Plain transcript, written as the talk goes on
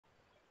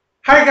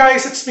Hi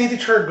guys, it's me,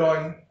 Teacher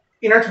Gon.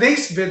 In our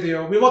today's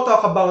video, we will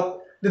talk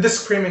about the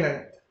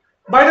discriminant.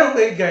 By the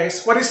way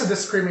guys, what is a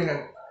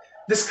discriminant?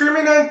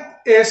 Discriminant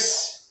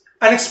is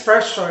an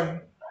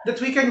expression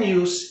that we can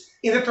use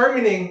in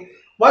determining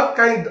what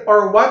kind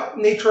or what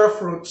nature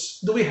of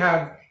roots do we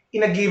have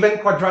in a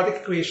given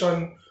quadratic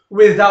equation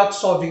without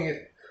solving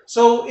it.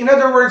 So, in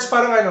other words,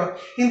 parang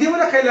hindi mo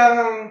na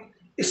kailangang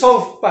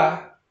isolve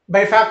pa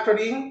by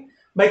factoring,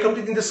 by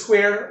completing the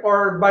square,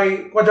 or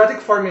by quadratic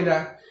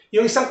formula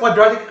yung isang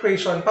quadratic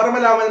equation para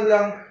malaman mo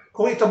lang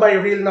kung ito ba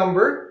ay real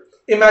number,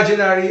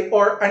 imaginary,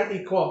 or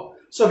unequal.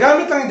 So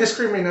gamit lang yung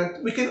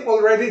discriminant, we can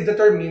already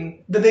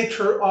determine the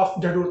nature of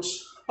the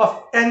roots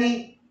of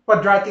any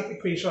quadratic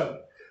equation.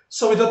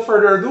 So without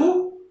further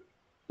ado,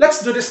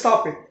 let's do this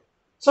topic.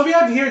 So we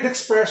have here the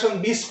expression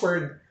b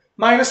squared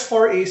minus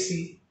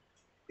 4ac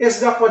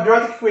is the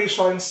quadratic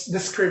equation's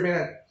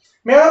discriminant.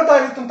 Meron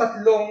tayo itong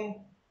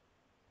tatlong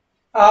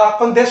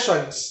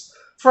conditions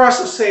for us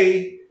to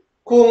say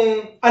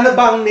kung ano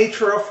ba ang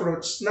nature of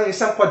roots ng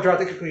isang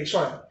quadratic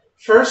equation.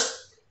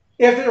 First,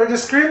 if your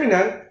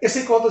discriminant is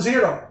equal to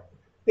 0,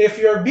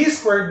 if your b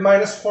squared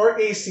minus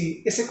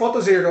 4ac is equal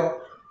to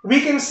 0,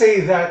 we can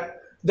say that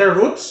the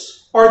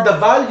roots or the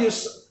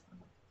values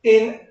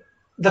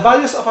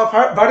of a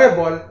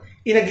variable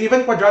in a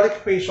given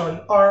quadratic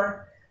equation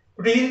are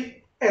real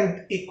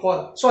and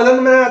equal. So alam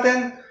naman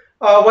natin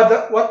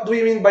what do we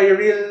mean by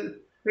real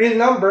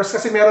numbers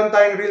kasi meron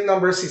tayong real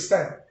number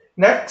system.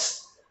 Next,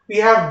 we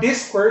have b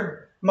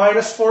squared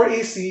minus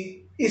 4ac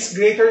is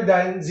greater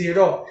than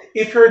 0.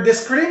 If your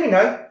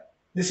discriminant,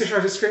 this is your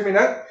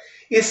discriminant,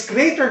 is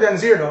greater than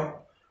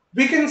 0,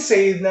 we can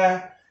say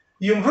na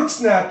yung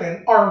roots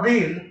natin are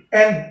real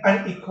and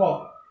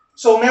unequal.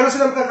 So, meron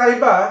silang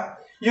kakaiba.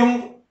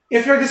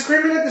 If your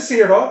discriminant is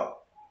 0,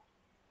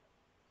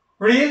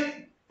 real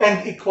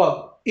and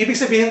equal. Ibig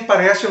sabihin,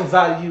 parehas yung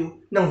value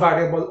ng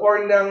variable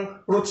or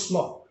ng roots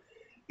mo.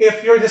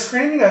 If your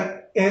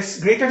discriminant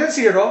is greater than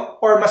 0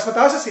 or mas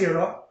mataas sa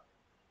 0,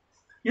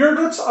 your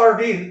roots are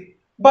real,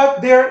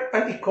 but they're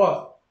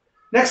unequal.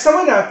 Next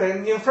naman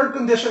natin, yung third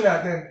condition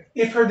natin,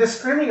 if your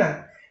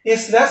discriminant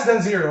is less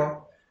than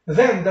 0,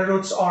 then the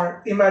roots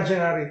are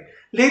imaginary.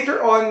 Later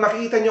on,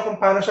 makikita nyo kung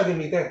paano siya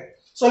gamitin.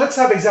 So let's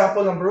have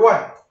example number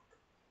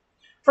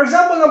 1. For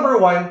example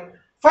number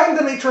 1, find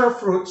the nature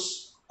of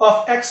roots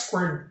of x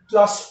squared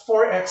plus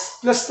 4x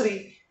plus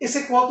 3 is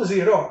equal to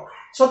 0.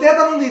 So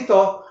tinatanong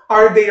dito,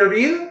 are they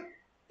real,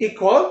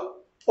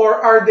 equal, or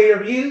are they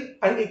real,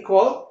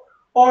 unequal,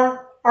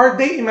 or are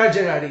they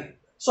imaginary?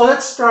 So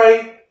let's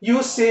try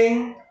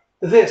using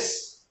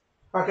this.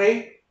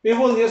 Okay? We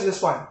will use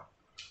this one.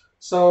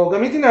 So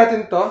gamitin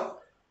natin to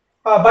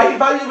by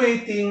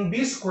evaluating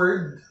b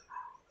squared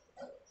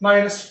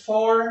minus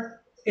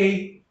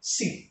 4ac.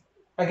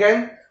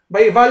 Again,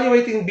 by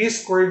evaluating b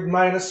squared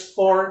minus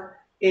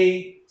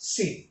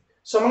 4ac.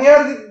 So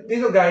mangyari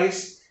dito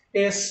guys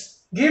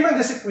is, given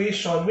this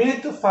equation, we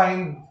need to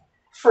find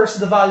first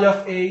the value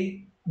of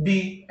a,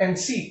 b, and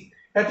c.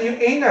 Ito yung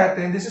a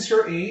natin, this is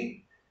your a,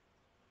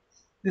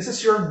 this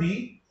is your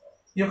b,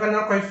 yung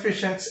kanilang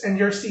coefficients, and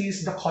your c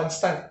is the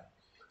constant.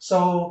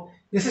 So,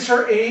 this is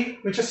your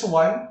a, which is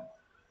 1,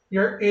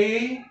 your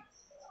a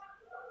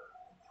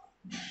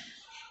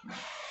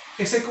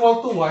is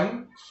equal to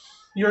 1,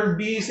 your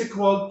b is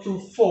equal to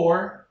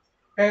 4,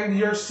 and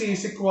your c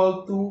is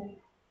equal to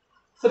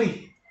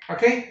 3.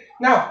 Okay?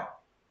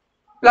 Now,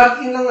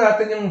 plug in lang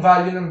natin yung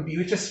value ng b,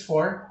 which is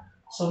 4.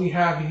 So we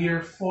have here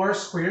 4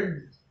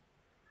 squared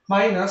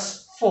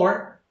minus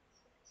 4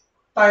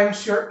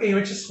 times your a,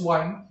 which is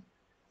 1,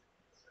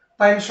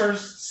 times your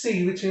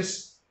c, which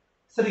is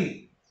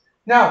 3.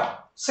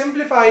 Now,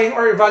 simplifying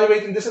or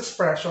evaluating this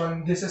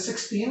expression, this is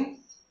 16.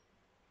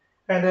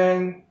 And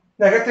then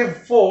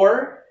negative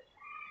 4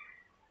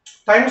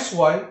 times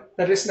 1,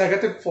 that is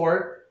negative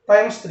 4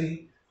 times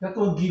 3, that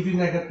will give you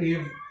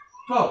negative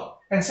 12.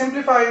 And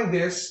simplifying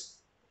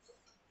this,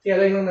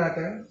 i-align lang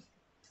natin.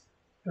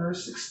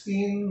 There's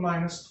 16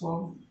 minus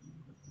 12.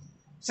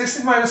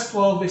 16 minus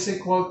 12 is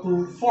equal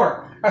to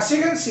 4. As you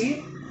can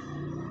see,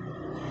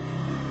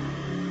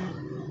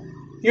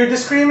 your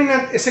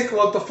discriminant is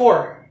equal to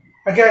 4.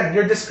 Again,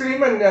 your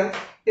discriminant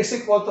is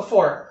equal to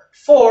 4.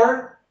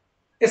 4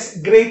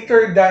 is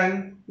greater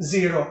than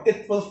 0.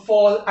 It will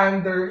fall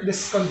under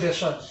this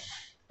condition.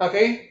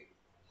 Okay?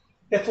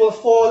 It will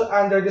fall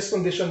under this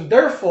condition.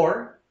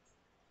 Therefore,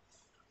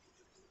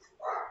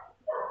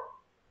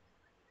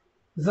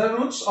 the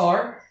roots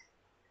are,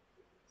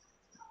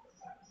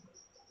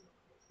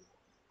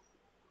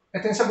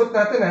 ito yung sagot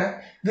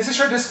natin this is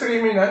your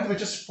discriminant,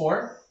 which is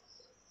 4.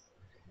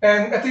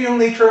 And ito yung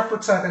nature of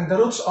roots natin. The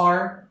roots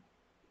are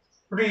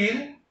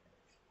real.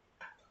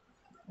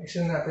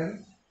 Explain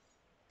natin.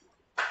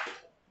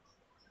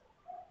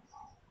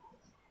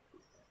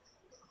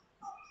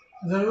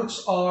 The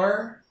roots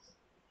are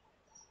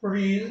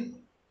real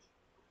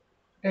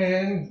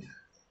and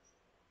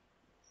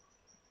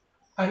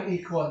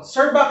unequal.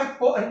 Sir, bakit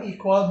po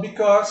unequal?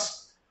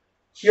 Because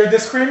your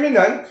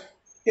discriminant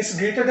is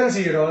greater than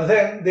 0,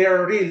 then they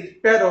are real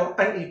pero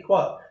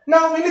unequal.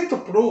 Now, we need to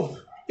prove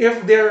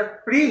if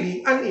they're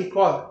really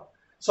unequal.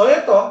 So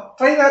ito,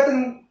 try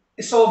natin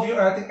isolve yung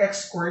ating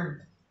x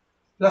squared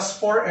plus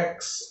 4x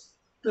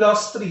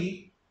plus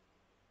 3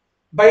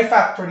 by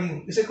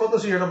factoring is equal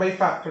to 0 by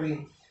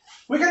factoring.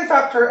 We can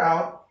factor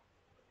out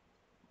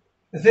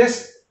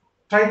this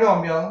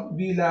trinomial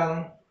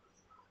bilang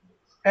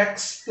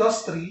x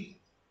plus 3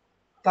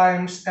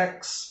 times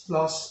x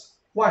plus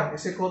 1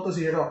 is equal to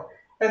 0.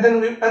 And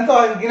then, ang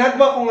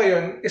ginagawa ko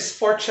ngayon is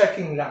for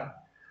checking lang.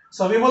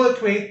 So, we will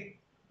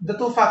equate the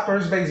two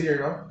factors by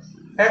 0.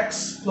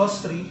 X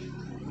plus 3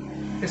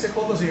 is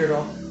equal to 0,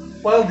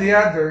 while the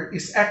other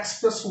is x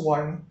plus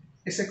 1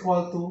 is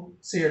equal to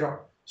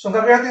 0. So, ang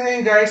gagawin natin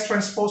ngayon guys,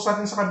 transpose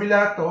natin sa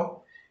kabila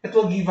to, it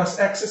will give us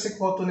x is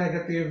equal to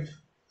negative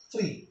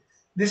 3.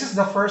 This is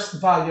the first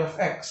value of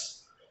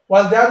x.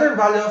 While the other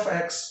value of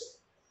x,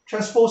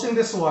 transposing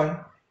this one,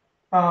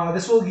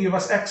 this will give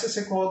us x is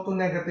equal to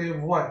negative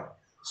 1.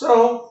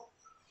 So,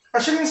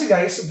 as you can see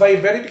guys, by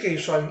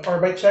verification or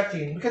by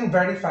checking, we can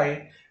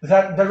verify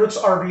that the roots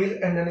are real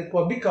and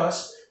unequal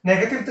because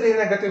negative 3 and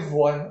negative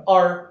 1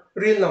 are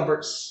real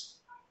numbers.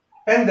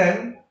 And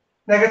then,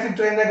 negative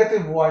 3 and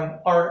negative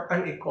 1 are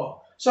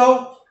unequal.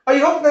 So, I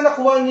hope na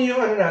nakuha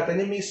niyo yung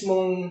yung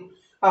mismong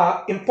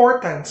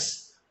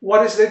importance.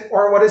 What is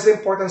the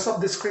importance of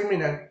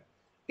discriminant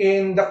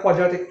in the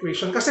quadratic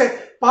equation? Kasi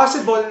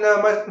possible na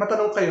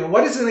matanong kayo,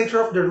 what is the nature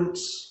of the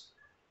roots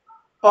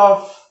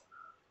of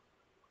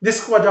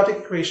this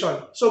quadratic equation?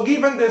 So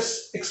given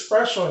this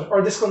expression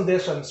or these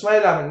conditions,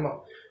 malalaman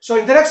mo. So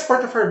in the next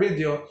part of our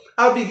video,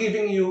 I'll be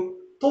giving you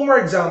 2 more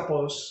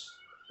examples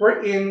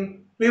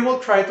wherein we will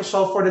try to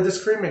solve for the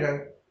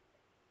discriminant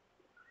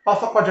of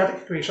a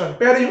quadratic equation.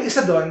 Pero yung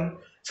isa doon,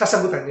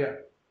 sasagutan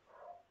niya.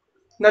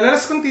 Now let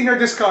us continue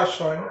our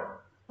discussion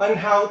on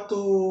how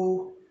to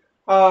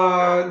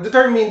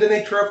determine the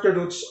nature of the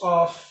roots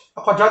of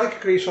a quadratic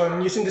equation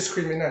using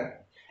discriminant.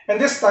 And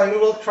this time, we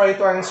will try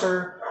to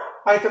answer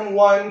item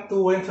 1,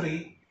 2, and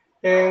 3.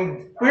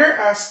 And we're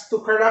asked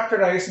to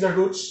characterize the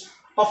roots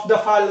of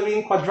the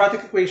following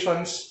quadratic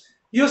equations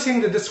using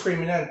the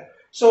discriminant.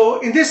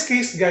 So, in this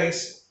case,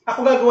 guys,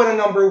 ako gagawa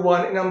ng number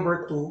 1 and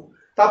number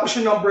 2. Tapos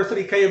yung number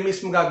 3, kayo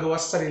mismo gagawa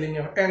sa sarili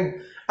nyo. And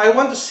I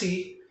want to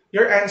see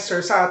your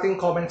answer sa ating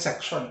comment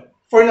section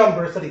for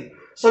number 3.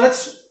 So,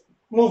 let's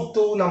move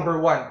to number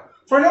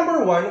 1. For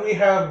number 1, we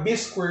have b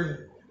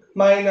squared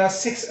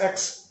minus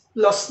 6x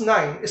plus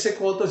 9 is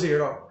equal to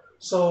 0.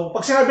 So,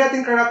 pag sinabi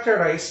natin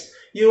characterize,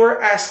 you are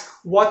asked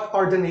what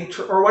are the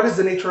nature or what is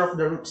the nature of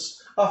the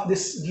roots of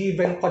this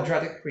given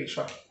quadratic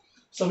equation.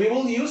 So, we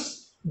will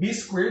use b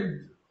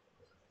squared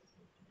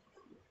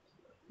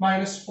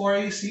minus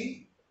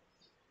 4ac,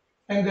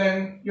 and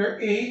then your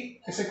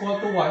a is equal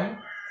to 1,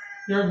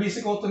 your b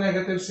is equal to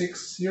negative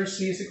 6, your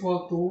c is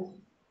equal to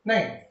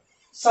 9.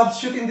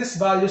 Substituting these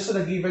values to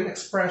the given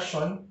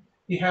expression,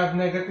 we have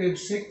negative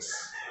 6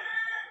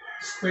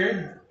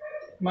 squared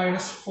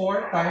minus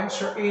 4 times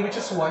your a, which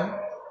is 1,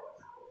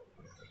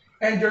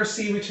 and your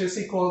c, which is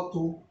equal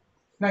to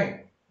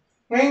 9.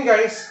 Ngayon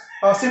guys,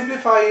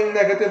 simplifying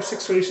negative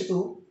 6 raised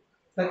to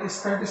 2, that is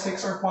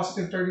 36 or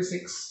positive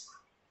 36,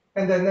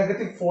 and then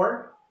negative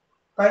 4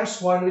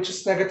 times 1, which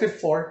is negative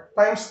 4,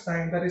 times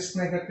 9, that is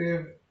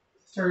negative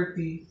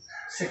 36.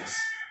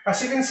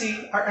 As you can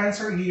see, our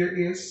answer here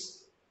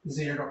is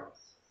 0.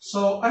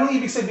 So, anong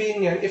ibig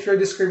sabihin yan if your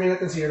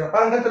discriminant is 0?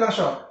 Parang ganito lang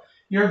siya.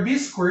 Your b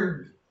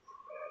squared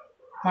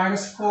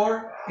minus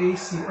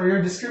 4ac, or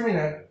your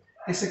discriminant,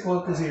 is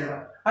equal to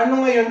 0.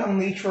 Ano ngayon ang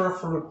nature of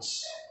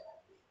roots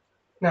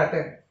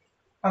natin?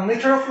 Ang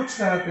nature of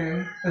roots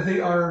natin, they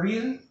are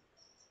real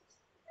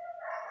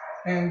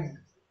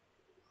and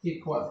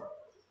equal.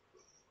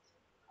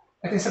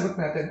 Ito yung sagot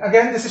natin.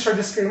 Again, this is your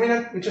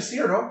discriminant, which is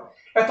 0.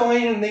 Ito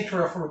ngayon yung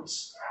nature of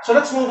roots. So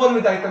let's move on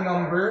with item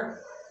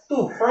number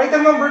 2. For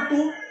item number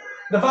 2,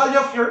 the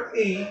value of your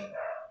a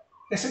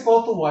is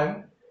equal to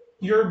 1,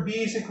 your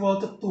b is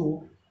equal to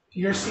 2,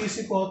 your c is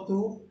equal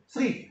to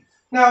 3.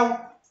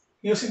 Now,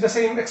 using the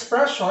same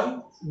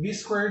expression, b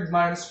squared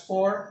minus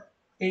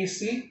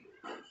 4ac,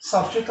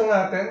 substitute lang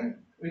natin,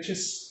 which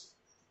is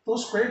 2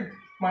 squared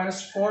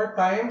minus 4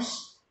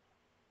 times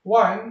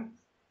 1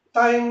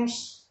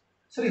 times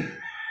 3.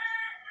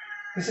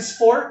 This is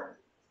 4.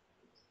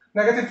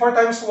 Negative 4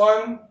 times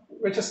 1,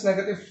 which is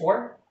negative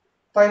 4,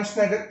 times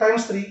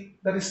 3,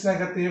 that is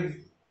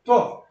negative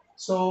 12.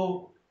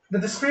 So, the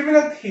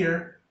discriminant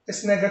here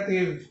is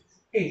negative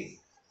 8.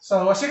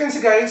 So, as you can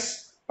see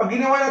guys, pag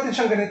ginawa natin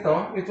siyang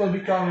ganito, it will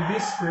become b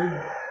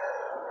squared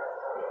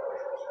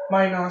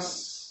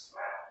minus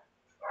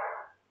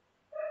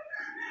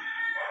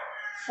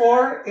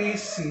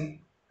 4ac.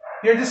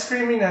 Your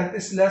discriminant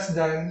is less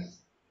than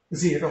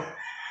 0.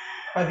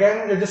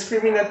 Again, your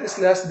discriminant is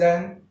less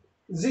than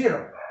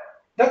 0.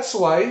 That's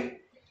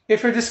why,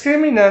 if your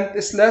discriminant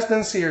is less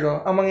than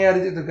 0, ang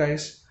mangyayari dito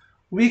guys,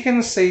 we can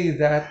say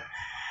that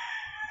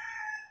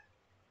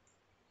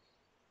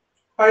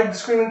our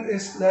discriminant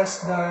is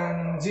less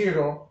than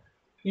 0.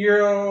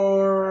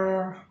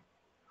 Your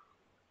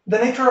the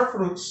nature of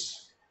roots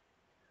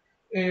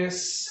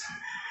is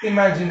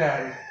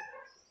imaginary.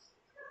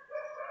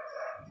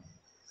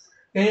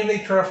 Yan yung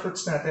nature of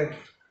roots natin.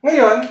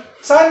 Ngayon,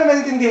 sana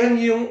naintindihan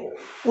niyo yung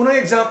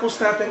unang examples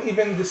natin,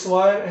 even this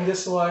one and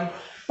this one,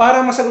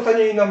 para masagutan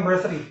niyo yung number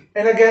 3.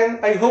 And again,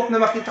 I hope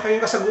na makita ko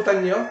yung kasagutan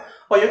niyo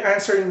o yung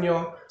answer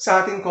niyo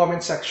sa ating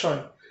comment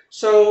section.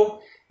 So,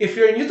 if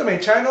you're new to my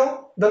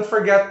channel, don't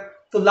forget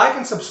to like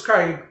and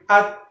subscribe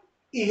at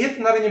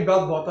i-hit na rin yung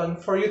bell button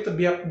for you to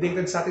be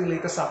updated sa ating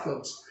latest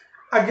uploads.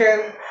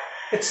 Again,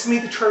 it's me,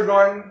 Teacher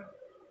Gon.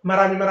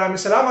 Maraming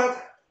salamat.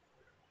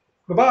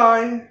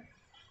 Bye-bye!